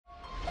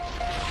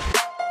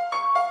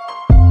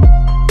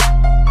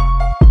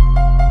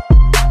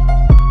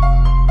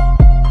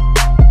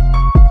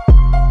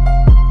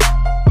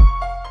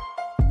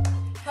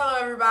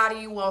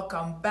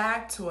welcome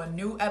back to a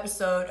new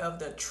episode of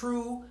the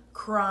True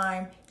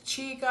Crime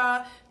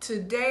Chica.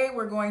 Today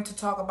we're going to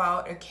talk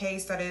about a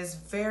case that is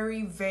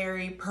very,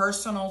 very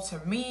personal to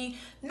me.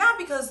 Not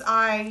because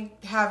I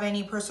have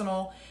any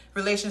personal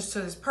relations to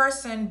this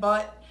person,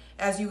 but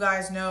as you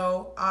guys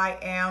know, I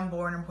am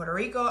born in Puerto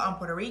Rico. I'm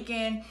Puerto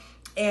Rican,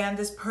 and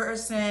this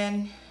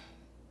person,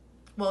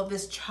 well,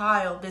 this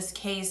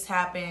case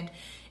happened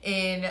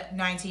in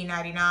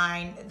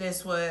 1999.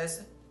 This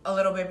was a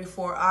little bit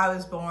before I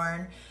was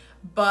born,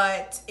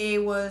 but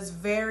it was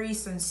very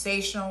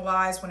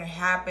sensationalized when it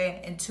happened,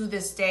 and to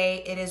this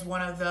day it is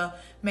one of the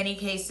many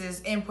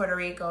cases in Puerto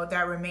Rico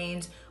that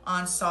remains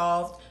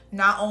unsolved,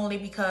 not only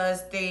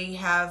because they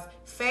have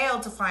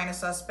failed to find a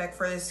suspect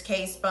for this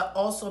case, but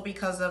also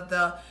because of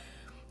the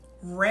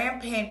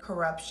rampant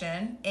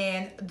corruption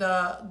in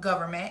the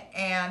government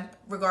and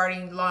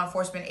regarding law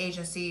enforcement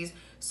agencies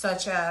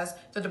such as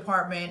the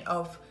Department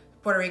of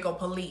Puerto Rico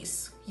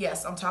Police.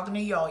 Yes, I'm talking to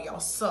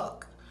y'all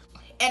suck.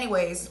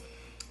 Anyways,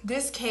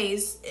 this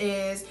case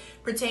is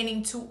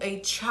pertaining to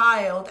a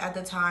child at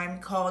the time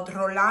called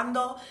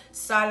Rolando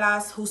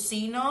Salas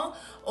Jusino,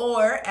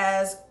 or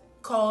as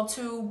called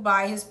to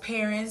by his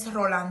parents,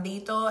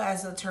 Rolandito,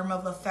 as a term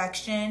of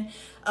affection.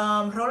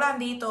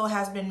 Rolandito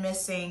has been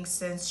missing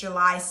since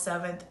July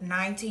 7th,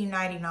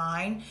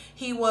 1999.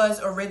 He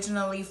was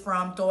originally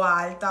from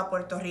Toa Alta,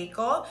 Puerto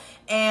Rico,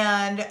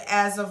 and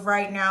as of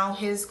right now,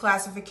 his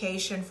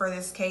classification for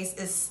this case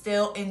is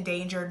still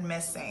endangered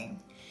missing.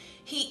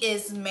 He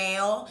is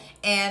male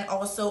and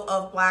also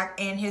of Black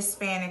and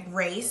Hispanic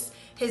race.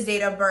 His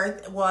date of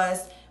birth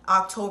was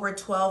October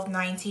 12,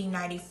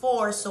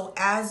 1994. So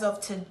as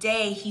of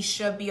today, he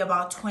should be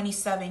about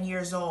 27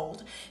 years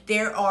old.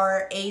 There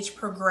are age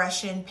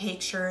progression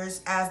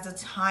pictures as the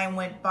time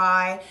went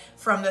by,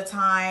 from the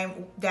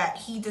time that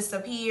he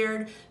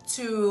disappeared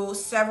to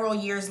several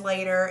years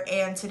later,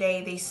 and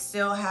today they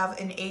still have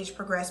an age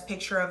progressed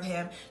picture of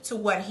him to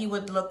what he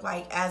would look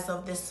like as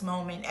of this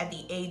moment at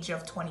the age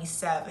of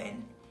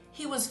 27.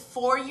 He was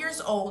 4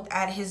 years old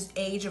at his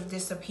age of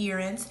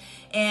disappearance,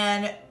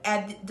 and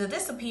at the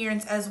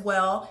disappearance as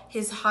well,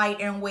 his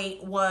height and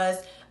weight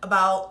was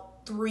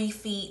about 3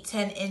 feet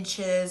 10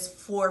 inches,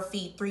 4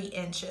 feet 3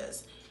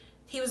 inches.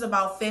 He was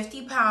about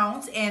 50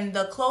 pounds, and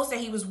the clothes that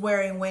he was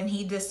wearing when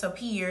he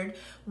disappeared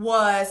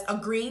was a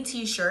green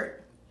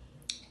t-shirt,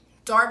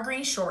 dark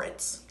green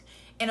shorts,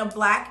 and a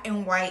black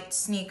and white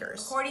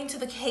sneakers. According to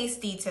the case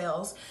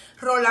details,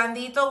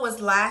 Rolandito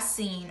was last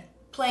seen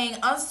playing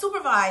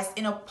unsupervised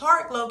in a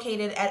park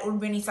located at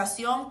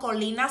Urbanización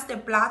Colinas de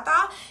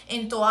Plata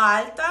in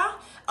Toa Alta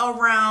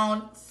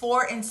around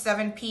 4 and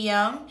 7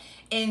 p.m.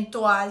 in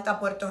Toa Alta,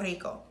 Puerto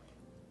Rico.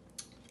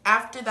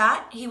 After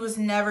that, he was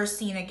never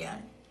seen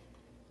again.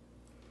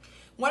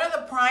 One of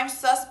the prime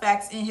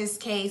suspects in his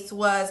case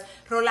was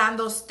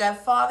Rolando's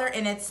stepfather,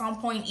 and at some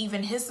point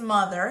even his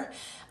mother.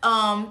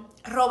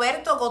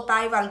 Roberto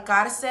Gotay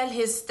Valcárcel,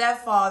 his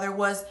stepfather,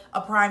 was a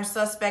prime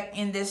suspect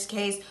in this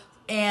case.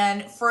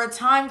 And for a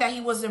time that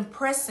he was in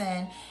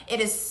prison, it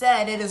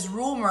is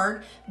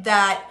rumored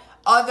that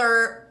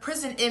other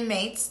prison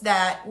inmates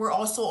that were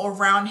also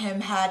around him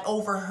had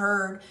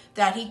overheard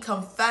that he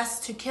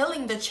confessed to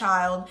killing the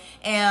child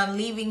and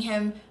leaving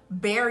him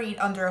buried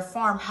under a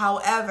farm.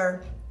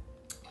 However,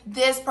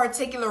 this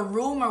particular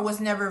rumor was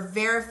never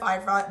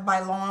verified by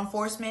law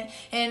enforcement,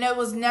 and it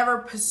was never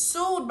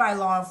pursued by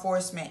law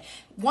enforcement.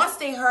 Once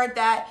they heard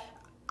that,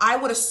 I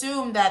would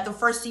assume that the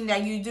first thing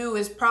that you do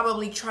is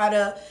probably try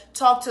to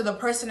talk to the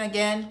person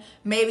again,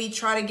 maybe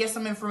try to get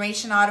some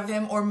information out of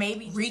him, or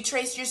maybe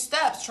retrace your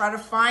steps, try to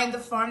find the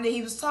farm that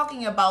he was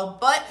talking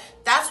about. But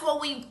that's what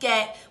we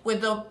get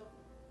with the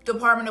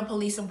Department of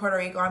Police in Puerto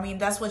Rico. I mean,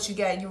 that's what you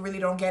get. You really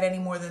don't get any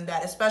more than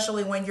that,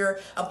 especially when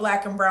you're a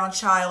Black and brown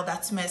child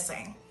that's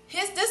missing.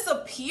 His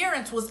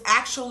disappearance was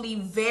actually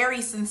very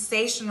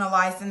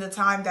sensationalized in the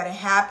time that it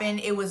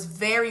happened. It was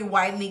very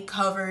widely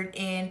covered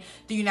in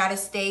the United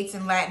States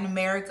and Latin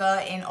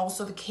America and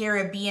also the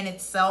Caribbean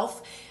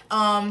itself.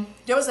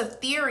 There was a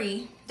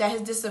theory that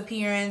his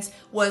disappearance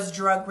was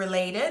drug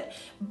related,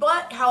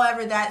 but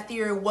however, that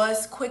theory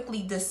was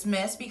quickly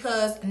dismissed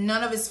because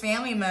none of his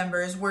family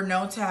members were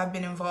known to have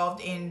been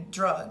involved in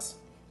drugs.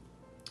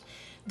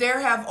 There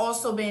have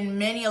also been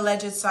many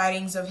alleged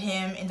sightings of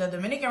him in the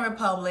Dominican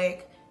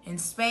Republic, in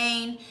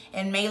Spain,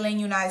 and mainland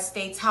United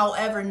States.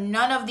 However,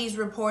 none of these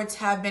reports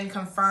have been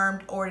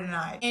confirmed or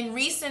denied. In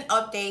recent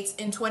updates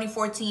in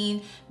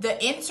 2014, the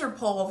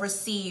Interpol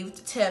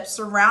received tips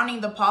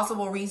surrounding the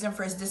possible reason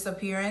for his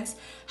disappearance.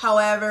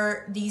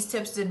 However, these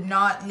tips did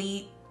not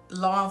lead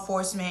law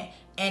enforcement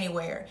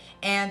anywhere.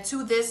 And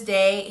to this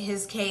day,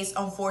 his case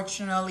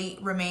unfortunately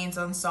remains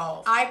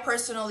unsolved. I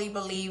personally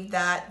believe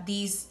that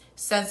these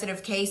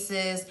sensitive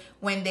cases,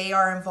 when they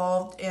are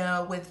involved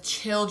with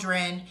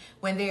children,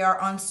 when they are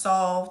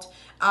unsolved,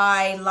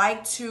 I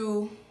like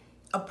to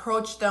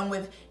approach them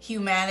with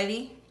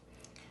humanity,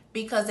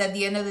 because at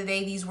the end of the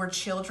day, these were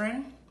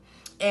children,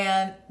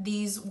 and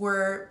these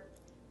were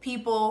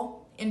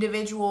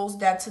individuals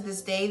that to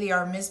this day, they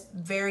are missed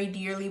very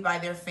dearly by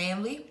their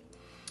family.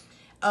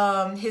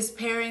 His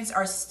parents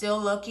are still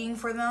looking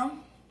for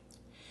them.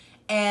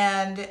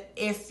 And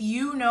if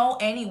you know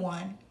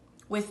anyone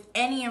with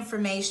any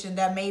information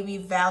that may be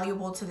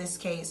valuable to this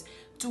case,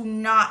 do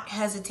not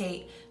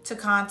hesitate to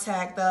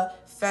contact the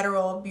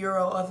Federal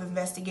Bureau of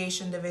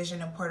Investigation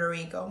Division in Puerto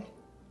Rico.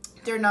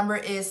 Their number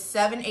is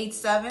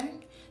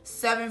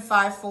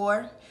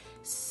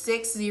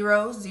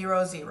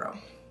 787-754-6000,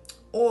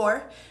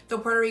 or the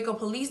Puerto Rico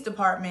Police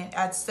Department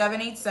at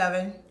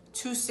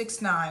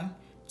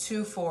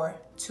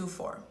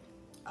 787-269-2424.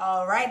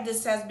 All right,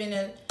 this has been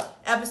an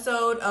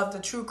episode of the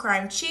True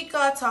Crime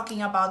Chica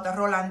talking about the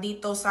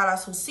Rolandito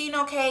Salas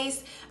Jusino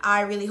case.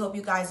 I really hope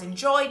you guys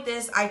enjoyed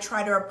this. I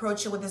try to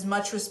approach it with as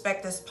much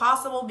respect as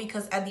possible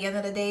because at the end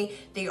of the day,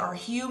 they are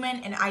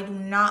human and I do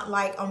not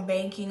like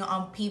banking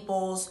on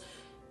people's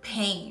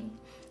pain.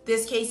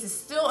 This case is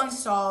still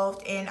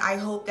unsolved, and I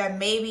hope that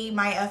maybe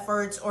my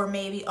efforts or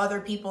maybe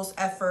other people's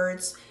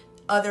efforts,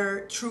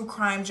 other true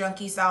crime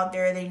junkies out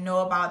there, they know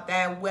about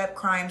that, web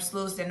crime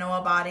sleuths that know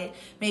about it,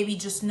 maybe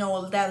just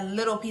know that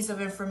little piece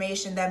of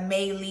information that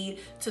may lead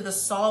to the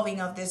solving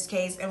of this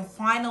case and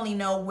finally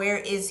know where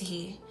is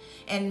he,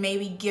 and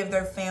maybe give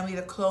their family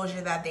the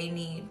closure that they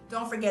need.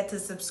 Don't forget to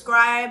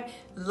subscribe,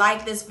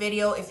 like this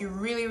video if you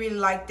really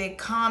liked it,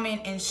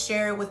 comment and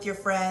share it with your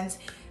friends.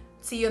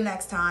 See you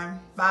next time.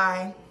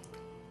 Bye.